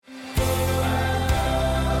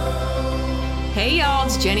Hey y'all,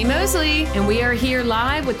 it's Jenny Mosley, and we are here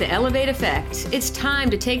live with the Elevate Effect. It's time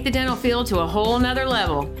to take the dental field to a whole nother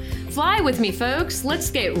level. Fly with me, folks. Let's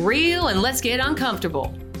get real and let's get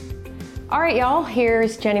uncomfortable. All right, y'all,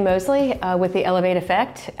 here's Jenny Mosley with the Elevate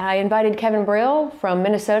Effect. I invited Kevin Bril from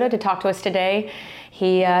Minnesota to talk to us today.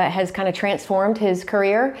 He has kind of transformed his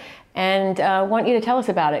career, and want you to tell us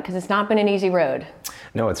about it because it's not been an easy road.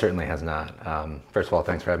 No, it certainly has not. First of all,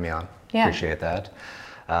 thanks for having me on. Yeah. Appreciate that.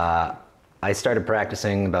 I started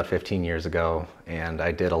practicing about 15 years ago, and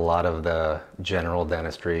I did a lot of the general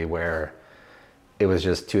dentistry where it was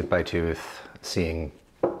just tooth by tooth, seeing,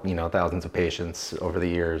 thousands of patients over the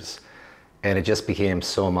years. And it just became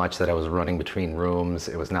so much that I was running between rooms.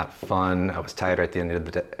 It was not fun. I was tired at the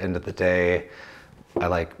end of the day.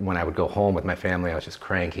 When I would go home with my family, I was just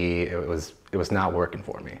cranky. It was not working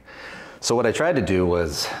for me. So what I tried to do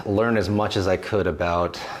was learn as much as I could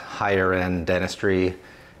about higher end dentistry,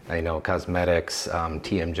 cosmetics,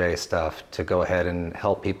 TMJ stuff, to go ahead and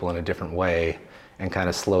help people in a different way and kind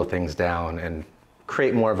of slow things down and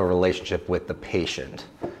create more of a relationship with the patient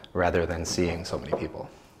rather than seeing so many people.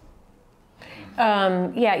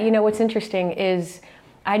 What's interesting is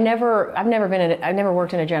I've never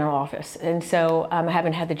worked in a general office, and so I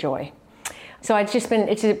haven't had the joy. So it's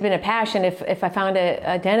been a passion if I found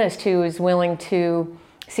a dentist who is willing to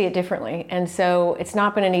see it differently. And so it's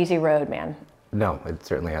not been an easy road, man. No, it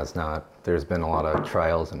certainly has not. There's been a lot of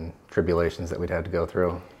trials and tribulations that we'd had to go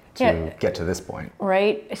through to get to this point.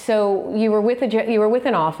 Right. So you were with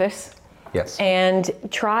an office. Yes. And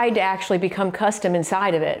tried to actually become custom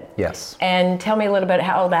inside of it. Yes. And tell me a little bit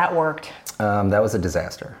how that worked. That was a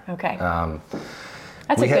disaster. Okay.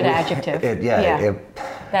 That's a good adjective. That actually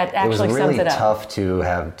sums it up. It was really tough to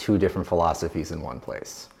have two different philosophies in one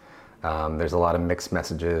place. There's a lot of mixed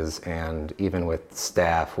messages, and even with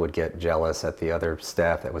staff would get jealous at the other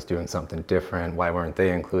staff that was doing something different. Why weren't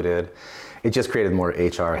they included? It just created more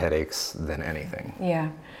HR headaches than anything. Yeah.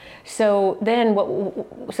 So then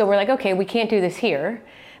so we're like, okay, we can't do this here,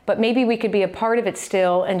 but maybe we could be a part of it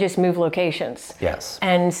still and just move locations. Yes.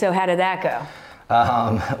 And so how did that go?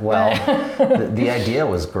 The idea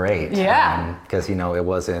was great. Yeah. Because, it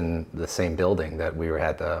was in the same building that we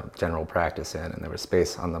had the general practice in, and there was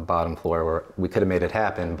space on the bottom floor where we could have made it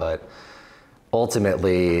happen, but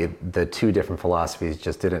ultimately the two different philosophies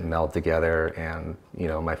just didn't meld together, and,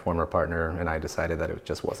 my former partner and I decided that it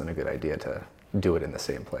just wasn't a good idea to do it in the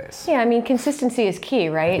same place. Yeah, consistency is key,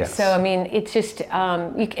 right? Yes. So, it's just,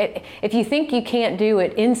 if you think you can't do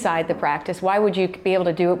it inside the practice, why would you be able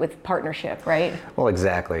to do it with partnership, right? Well,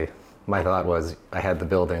 exactly. My thought was I had the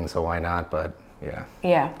building, so why not? But yeah.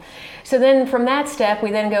 Yeah. So then from that step,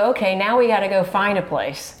 we then go, okay, now we got to go find a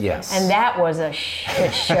place. Yes. And that was a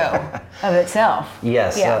shit show of itself.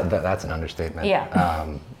 Yes, yeah. That's an understatement. Yeah.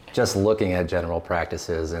 Just looking at general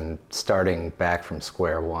practices and starting back from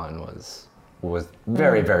square one was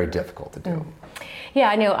very, very difficult to do. Yeah,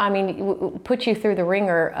 I know. Put you through the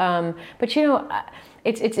ringer. But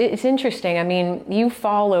it's interesting. You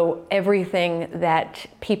follow everything that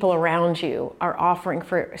people around you are offering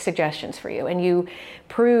for suggestions for you, and you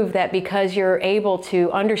prove that because you're able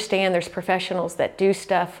to understand there's professionals that do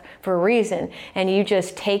stuff for a reason, and you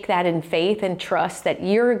just take that in faith and trust that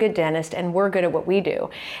you're a good dentist and we're good at what we do,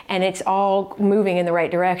 and it's all moving in the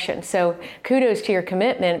right direction. So kudos to your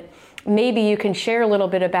commitment. Maybe you can share a little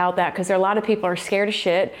bit about that, because there are a lot of people are scared of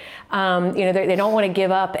shit. They don't want to give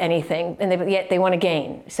up anything, and yet they want to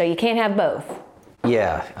gain. So you can't have both.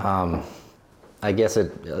 Yeah, I guess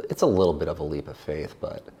it's a little bit of a leap of faith,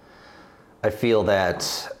 but I feel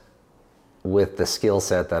that with the skill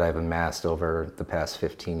set that I've amassed over the past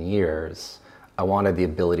 15 years, I wanted the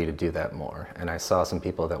ability to do that more. And I saw some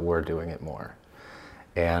people that were doing it more.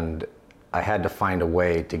 And I had to find a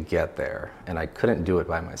way to get there, and I couldn't do it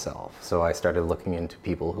by myself. So I started looking into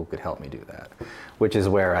people who could help me do that, which is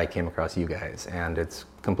where I came across you guys, and it's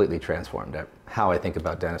completely transformed how I think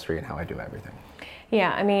about dentistry and how I do everything.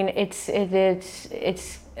 Yeah, it's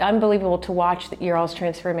unbelievable to watch your all's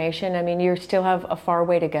transformation. You still have a far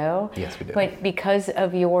way to go. Yes, we do. But because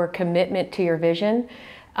of your commitment to your vision,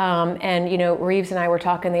 and Reeves and I were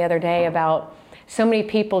talking the other day about so many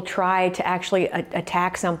people try to actually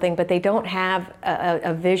attack something, but they don't have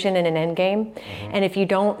a vision and an end game. Mm-hmm. And if you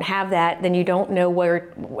don't have that, then you don't know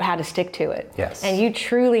how to stick to it. Yes. And you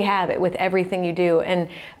truly have it with everything you do. And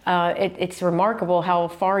it's remarkable how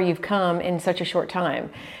far you've come in such a short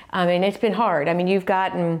time. It's been hard. You've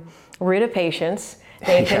gotten rid of patients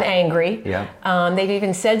They've been angry. Yeah. They've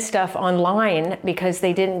even said stuff online because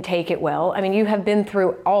they didn't take it well. I mean, you have been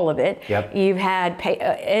through all of it. Yep. You've had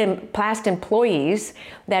past employees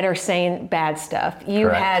that are saying bad stuff. You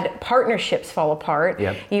Correct. had partnerships fall apart.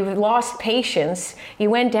 Yep. You've lost patience. You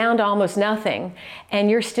went down to almost nothing. And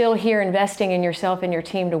you're still here investing in yourself and your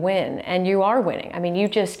team to win. And you are winning. I mean, you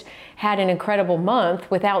just had an incredible month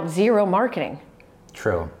without zero marketing.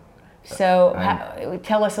 True. So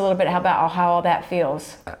tell us a little bit about how all that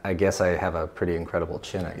feels. I guess I have a pretty incredible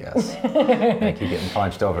chin, I guess. I keep getting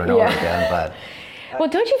punched over and over again, but... Well,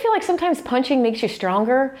 don't you feel like sometimes punching makes you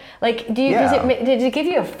stronger? Like, does it give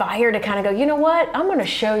you a fire to kind of go, you know what, I'm going to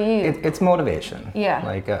show you? It's motivation. Yeah.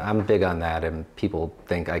 Like, I'm big on that, and people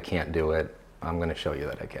think I can't do it. I'm going to show you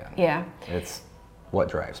that I can. Yeah. It's what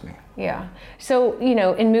drives me. Yeah. So,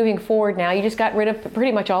 in moving forward now, you just got rid of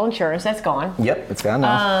pretty much all insurance. That's gone. Yep, it's gone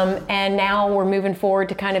now. And now we're moving forward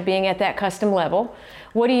to kind of being at that custom level.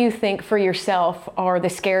 What do you think for yourself are the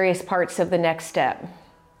scariest parts of the next step?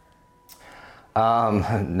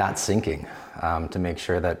 Not sinking. To make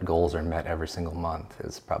sure that goals are met every single month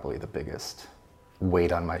is probably the biggest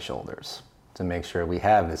weight on my shoulders. To make sure we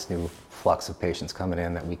have this new flux of patients coming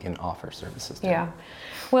in that we can offer services to. Yeah.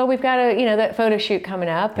 Well, we've got that photo shoot coming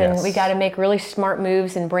up, and Yes. we got to make really smart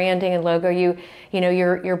moves in branding and logo.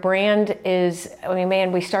 Your brand is, I mean,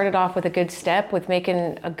 man, we started off with a good step with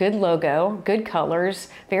making a good logo, good colors,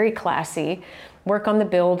 very classy, work on the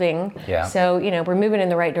building. Yeah. So, we're moving in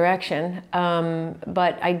the right direction.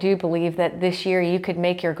 But I do believe that this year you could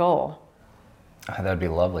make your goal. That'd be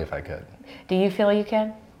lovely if I could. Do you feel you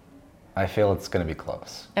can? I feel it's going to be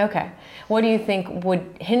close. Okay. What do you think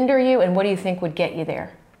would hinder you, and what do you think would get you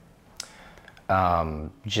there?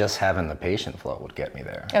 Just having the patient flow would get me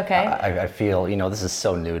there. Okay. I feel, this is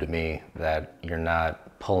so new to me that you're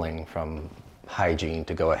not pulling from hygiene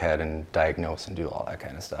to go ahead and diagnose and do all that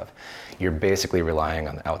kind of stuff. You're basically relying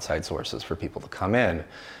on outside sources for people to come in,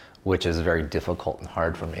 which is very difficult and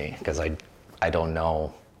hard for me because I don't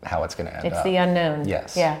know how it's going to end up. It's the unknown.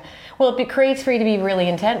 Yes. Yeah. Well, it creates for you to be really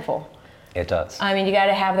intentful. It does. I mean, you got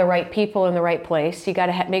to have the right people in the right place. You got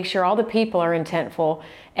to make sure all the people are intentful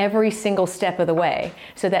every single step of the way,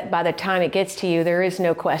 so that by the time it gets to you, there is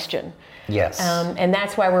no question. Yes. And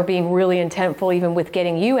that's why we're being really intentful, even with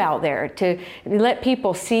getting you out there, to let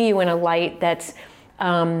people see you in a light that's,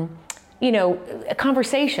 a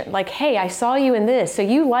conversation. Like, hey, I saw you in this, so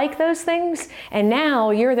you like those things, and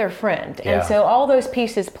now you're their friend. Yeah. And so all those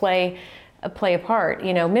pieces play a part.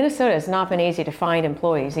 Minnesota has not been easy to find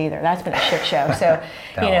employees either. That's been a shit show. So,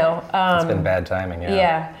 No, it's been bad timing. Yeah.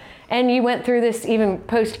 Yeah, and you went through this even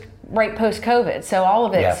right post COVID. So all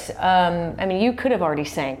of it's. Yeah. I mean, you could have already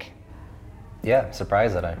sank. Yeah,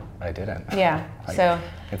 surprised that I didn't. Yeah. So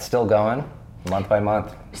it's still going month by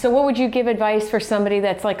month. So what would you give advice for somebody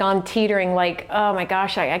that's like on teetering, like, oh my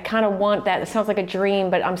gosh, I kind of want that. It sounds like a dream,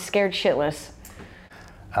 but I'm scared shitless.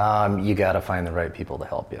 You got to find the right people to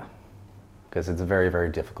help you, because it's very, very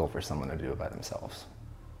difficult for someone to do it by themselves.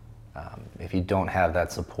 If you don't have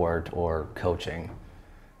that support or coaching,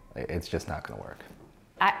 it's just not going to work.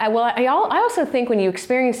 I also think when you're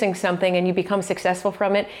experiencing something and you become successful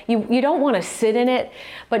from it, you don't want to sit in it,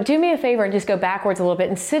 but do me a favor and just go backwards a little bit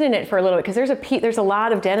and sit in it for a little bit, because there's a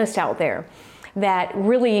lot of dentists out there that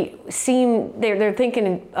really they're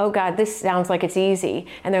thinking, oh God, this sounds like it's easy,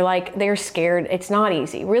 and they're scared. It's not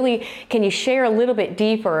easy. Really, can you share a little bit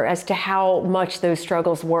deeper as to how much those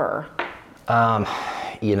struggles were?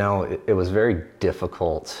 It was very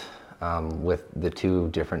difficult. With the two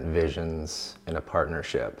different visions in a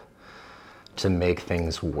partnership to make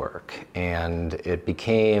things work. And it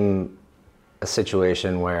became a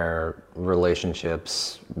situation where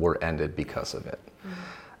relationships were ended because of it.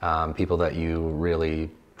 Mm-hmm. People that you really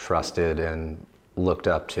trusted and looked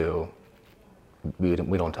up to, we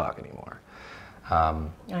don't talk anymore. I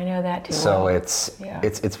know that too. So well.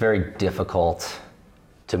 It's very difficult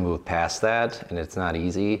to move past that, and it's not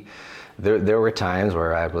easy. There were times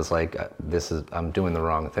where I was like, I'm doing the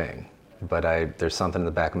wrong thing. But there's something in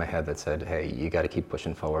the back of my head that said, hey, you got to keep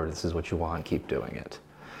pushing forward. This is what you want, keep doing it.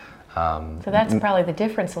 So that's probably the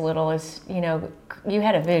difference a little is, you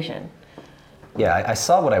had a vision. Yeah, I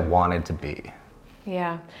saw what I wanted to be.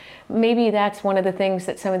 Yeah. Maybe that's one of the things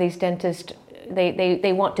that some of these dentists,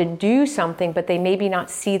 they want to do something, but they maybe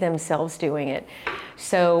not see themselves doing it.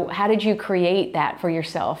 So how did you create that for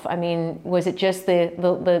yourself? I mean, was it just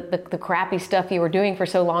the crappy stuff you were doing for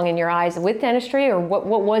so long in your eyes with dentistry, or what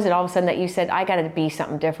was it all of a sudden that you said, I got to be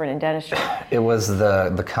something different in dentistry? It was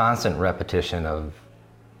the constant repetition of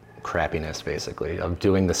crappiness, basically, of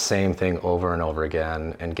doing the same thing over and over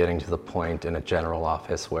again and getting to the point in a general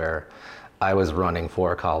office where I was running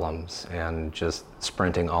 4 columns and just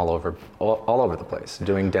sprinting all over the place,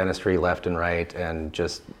 doing dentistry left and right, and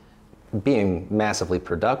just being massively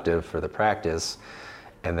productive for the practice,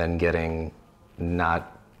 and then getting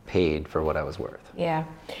not paid for what I was worth. Yeah,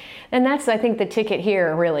 and that's, I think, the ticket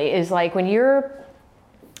here really is like when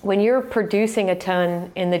you're producing a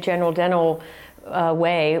ton in the general dental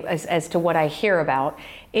way, as to what I hear about,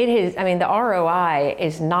 it is, I mean, the ROI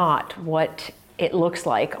is not what it looks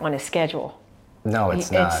like on a schedule. No, it's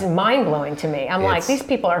not. It's mind-blowing to me. I'm like, these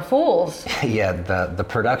people are fools. Yeah, the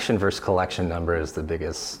production versus collection number is the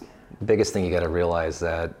biggest thing you got to realize,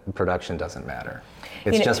 that production doesn't matter.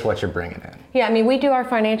 It's just what you're bringing in. Yeah, I mean, we do our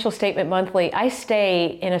financial statement monthly. I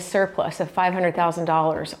stay in a surplus of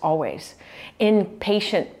 $500,000 always in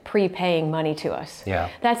patient prepaying money to us. Yeah.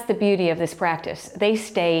 That's the beauty of this practice. They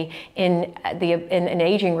stay in an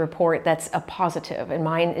aging report that's a positive, and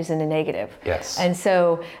mine is in a negative. Yes. And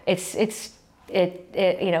so it's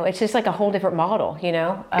just like a whole different model, you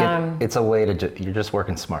know? It's a way to, you're just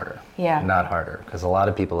working smarter, Yeah. not harder. Because a lot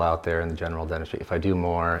of people out there in the general dentistry, if I do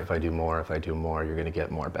more, you're going to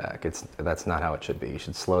get more back. That's not how it should be. You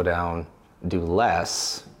should slow down, do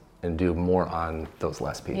less, and do more on those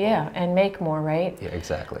less people. Yeah, and make more, right? Yeah,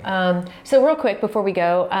 exactly. So real quick before we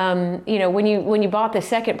go, when you bought the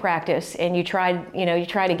second practice and you tried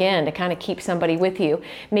again to kind of keep somebody with you,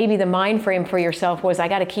 maybe the mind frame for yourself was, I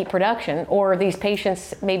got to keep production, or these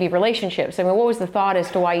patients, maybe relationships. I mean, what was the thought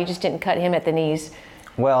as to why you just didn't cut him at the knees?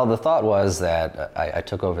 Well, the thought was that I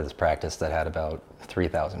took over this practice that had about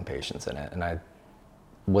 3,000 patients in it, and I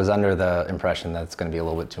was under the impression that it's going to be a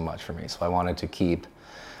little bit too much for me. So I wanted to keep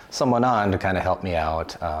someone on to kind of help me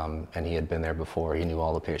out, and he had been there before. He knew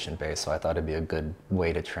all the patient base, so I thought it'd be a good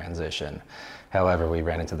way to transition. However, we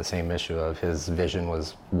ran into the same issue of his vision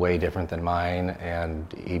was way different than mine, and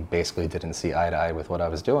he basically didn't see eye to eye with what I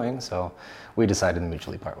was doing, so we decided to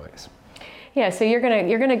mutually part ways. Yeah, so you're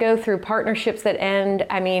gonna go through partnerships that end.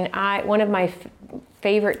 I mean, one of my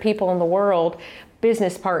favorite people in the world,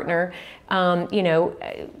 business partner,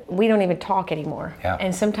 we don't even talk anymore. Yeah.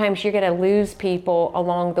 And sometimes you're going to lose people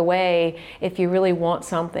along the way if you really want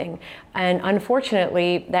something. And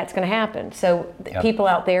unfortunately, that's going to happen. So people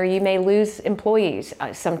out there, you may lose employees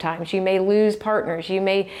sometimes. You may lose partners. You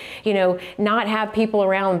may, not have people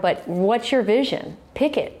around. But what's your vision?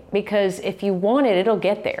 Pick it. Because if you want it, it'll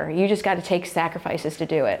get there. You just got to take sacrifices to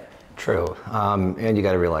do it. True. And you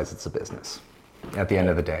got to realize it's a business. At the end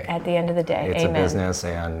of the day. At the end of the day, it's amen. a business,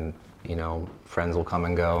 and friends will come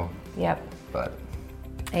and go. Yep. But.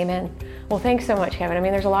 Amen. Well, thanks so much, Kevin. I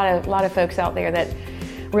mean, there's a lot of folks out there that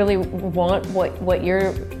really want what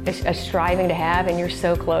you're striving to have, and you're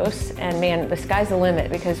so close. And man, the sky's the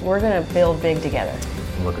limit, because we're going to build big together.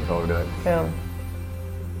 I'm looking forward to it. Boom.